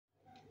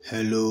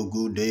Hello,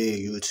 good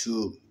day,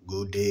 YouTube.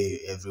 Good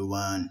day,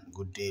 everyone.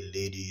 Good day,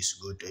 ladies.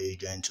 Good day,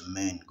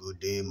 gentlemen. Good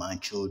day, my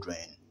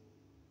children.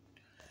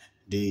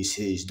 This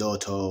is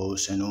Dr.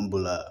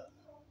 Senumbula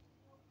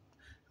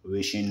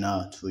reaching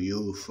out to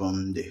you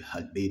from the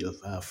heartbeat of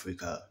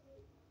Africa.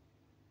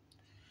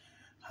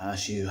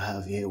 As you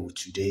have here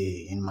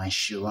today in my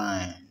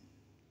shrine,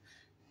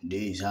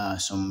 these are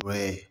some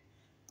rare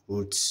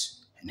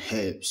roots and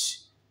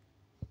herbs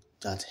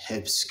that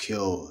helps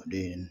cure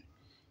the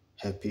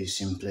herpes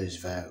simplex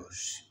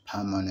virus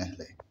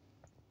permanently.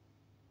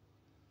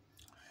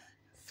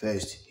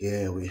 First,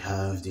 here we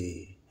have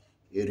the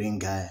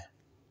Iringa.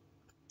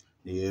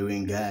 The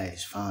Iringa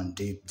is found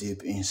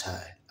deep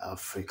inside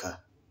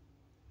Africa.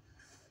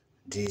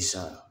 These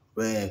are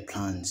rare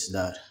plants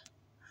that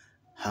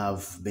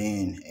have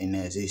been in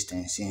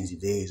existence since the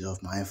days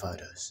of my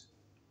fathers.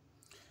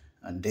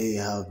 And they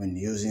have been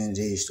using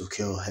these to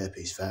cure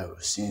herpes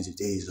virus since the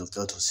days of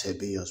Dr.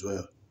 Sebi as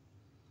well.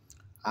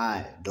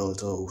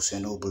 Dr.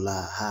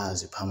 Usenobula,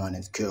 has a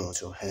permanent cure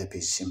to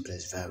herpes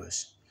simplex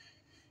virus.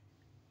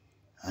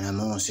 And I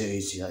must say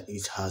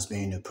it has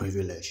been a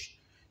privilege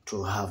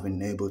to have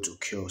been able to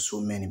cure so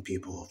many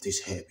people of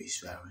this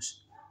herpes virus.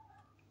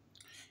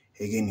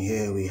 Again,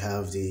 here we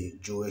have the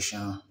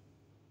duration.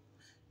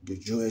 The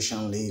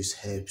duration leaves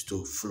helps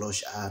to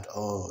flush out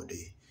all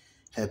the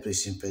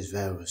herpes simplex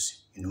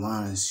virus in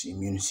one's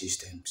immune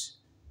systems.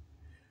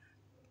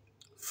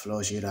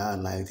 Flush it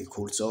out like the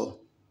cold sore.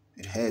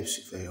 It helps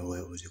very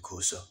well with the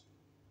cold sore.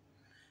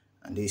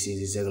 And this is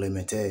the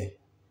zeglemete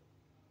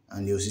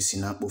and the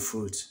osisinapo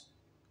fruit.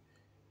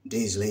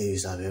 These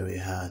leaves are very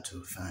hard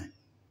to find.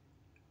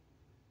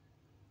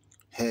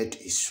 Head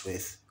is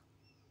sweat.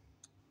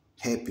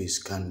 Herpes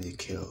can be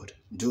cured.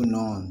 Do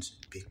not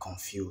be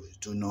confused.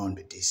 Do not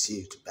be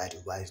deceived by the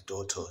white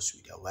daughters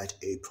with their white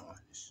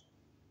aprons.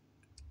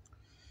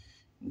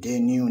 They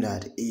knew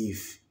that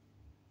if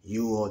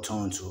you all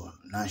turn to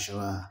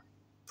natural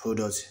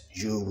products,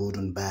 you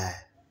wouldn't buy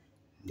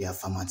their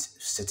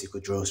pharmaceutical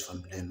drugs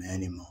from them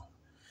anymore.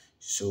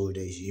 So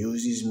they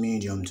use this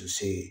medium to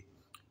say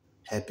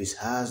herpes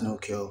has no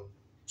cure,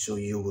 so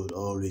you will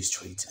always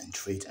treat and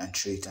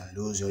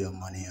lose all your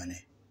money on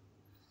it.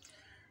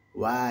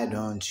 Why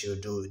don't you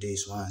do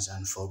this once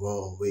and for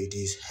all with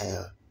these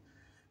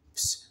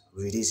herbs,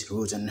 with these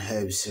roots and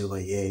herbs over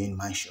here in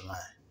my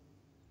shrine?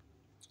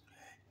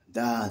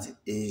 That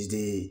is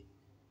the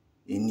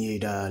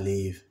Inida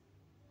leaf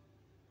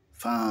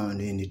found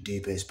in the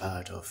deepest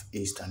part of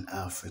Eastern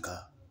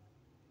Africa.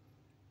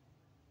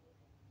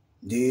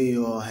 They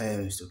are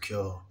herbs to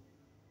cure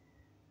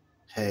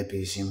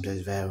herpes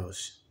simplex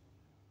virus.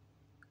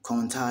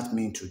 Contact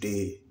me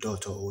today,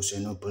 Dr.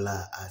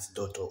 Osenobula at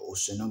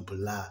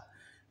drosenobulah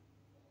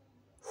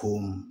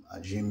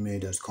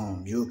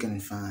home@gmail.com. You can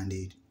find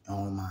it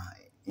on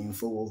my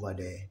info over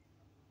there.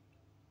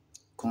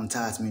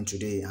 Contact me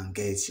today and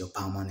get your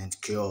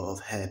permanent cure of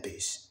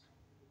herpes.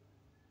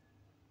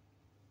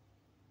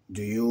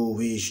 Do you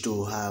wish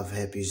to have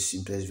herpes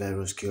simplex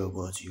virus cure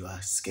but you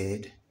are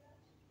scared?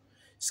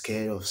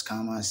 Scared of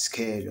scammers,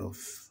 scared of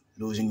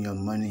losing your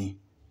money?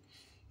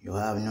 You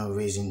have no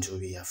reason to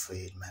be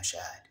afraid, my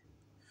child.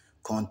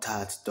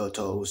 Contact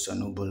Dr.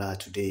 Usanubula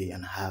today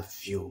and have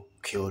you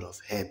cured of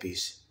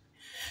herpes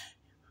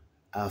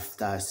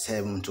after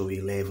 7 to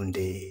 11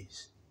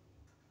 days.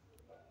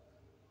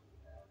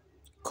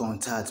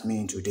 Contact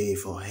me today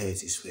for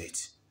health is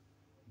wealth.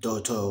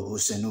 Dr.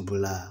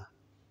 Usanubula.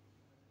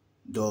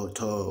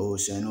 Dr.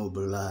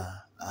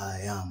 Osenobula, I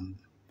am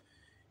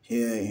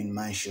here in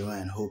my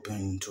shrine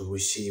hoping to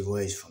receive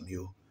words from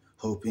you,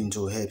 hoping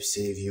to help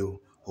save you,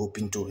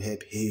 hoping to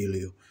help heal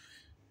you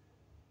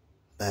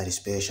by the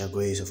special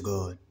grace of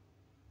God.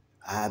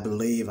 I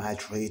believe I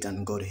treat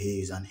and God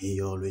heals and He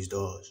always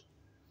does.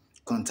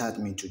 Contact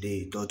me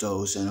today, Dr.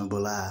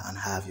 Osenobula, and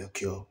have your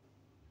cure.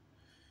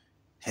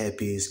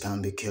 Herpes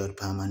can be cured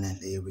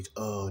permanently with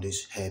all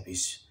these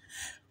herpes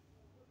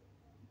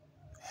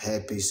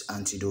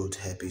antidote,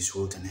 herpes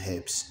root and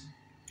herbs.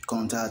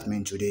 Contact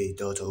me today,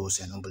 Dr.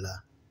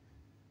 Osenobula.